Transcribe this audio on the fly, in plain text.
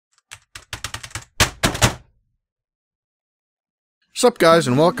Sup guys,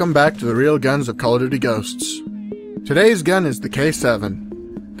 and welcome back to the real guns of Call of Duty Ghosts. Today's gun is the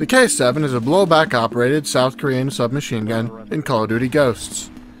K7. The K7 is a blowback operated South Korean submachine gun in Call of Duty Ghosts.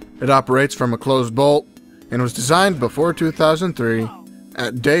 It operates from a closed bolt and was designed before 2003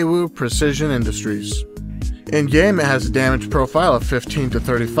 at Daewoo Precision Industries. In game, it has a damage profile of 15 to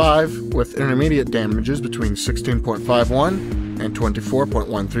 35 with intermediate damages between 16.51 and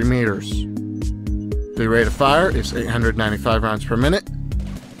 24.13 meters. The rate of fire is 895 rounds per minute,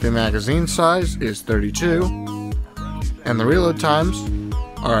 the magazine size is 32, and the reload times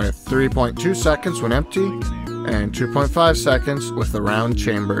are 3.2 seconds when empty and 2.5 seconds with the round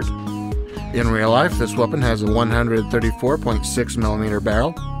chambered. In real life, this weapon has a 134.6mm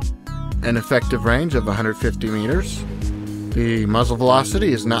barrel, an effective range of 150 meters. The muzzle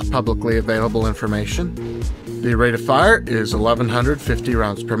velocity is not publicly available information. The rate of fire is 1150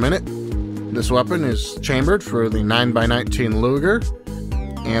 rounds per minute. This weapon is chambered for the 9x19 Luger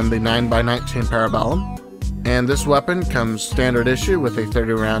and the 9x19 Parabellum, and this weapon comes standard issue with a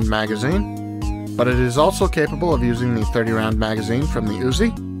 30-round magazine, but it is also capable of using the 30-round magazine from the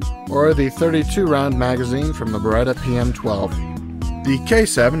Uzi or the 32-round magazine from the Beretta PM12. The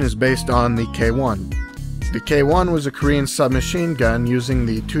K7 is based on the K1. The K1 was a Korean submachine gun using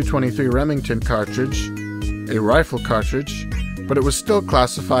the 223 Remington cartridge, a rifle cartridge, but it was still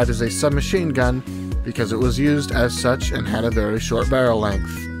classified as a submachine gun because it was used as such and had a very short barrel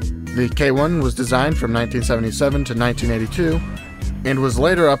length. The K1 was designed from 1977 to 1982 and was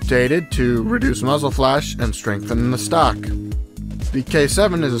later updated to reduce muzzle flash and strengthen the stock. The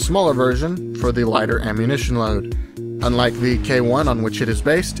K7 is a smaller version for the lighter ammunition load. Unlike the K1 on which it is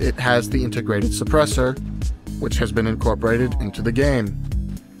based, it has the integrated suppressor, which has been incorporated into the game.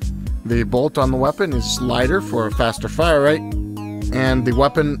 The bolt on the weapon is lighter for a faster fire rate, and the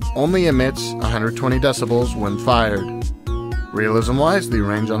weapon only emits 120 decibels when fired. Realism-wise, the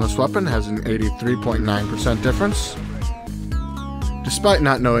range on this weapon has an 83.9% difference. Despite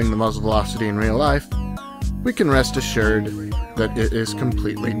not knowing the muzzle velocity in real life, we can rest assured that it is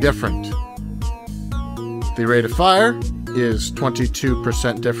completely different. The rate of fire is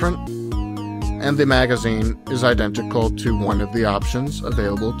 22% different, and the magazine is identical to one of the options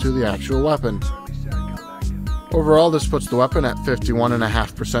available to the actual weapon. Overall, this puts the weapon at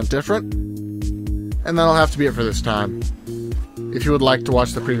 51.5% different, and that'll have to be it for this time. If you would like to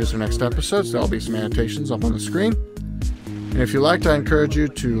watch the previous or next episodes, there'll be some annotations up on the screen. And if you liked, I encourage you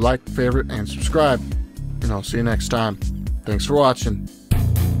to like, favorite, and subscribe. And I'll see you next time. Thanks for watching.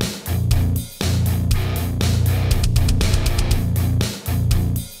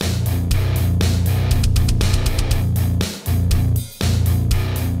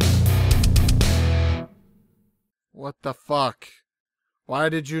 What the fuck? Why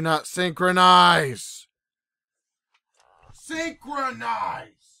did you not synchronize?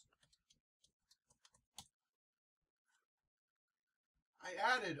 Synchronize!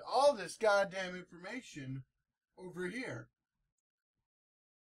 I added all this goddamn information over here.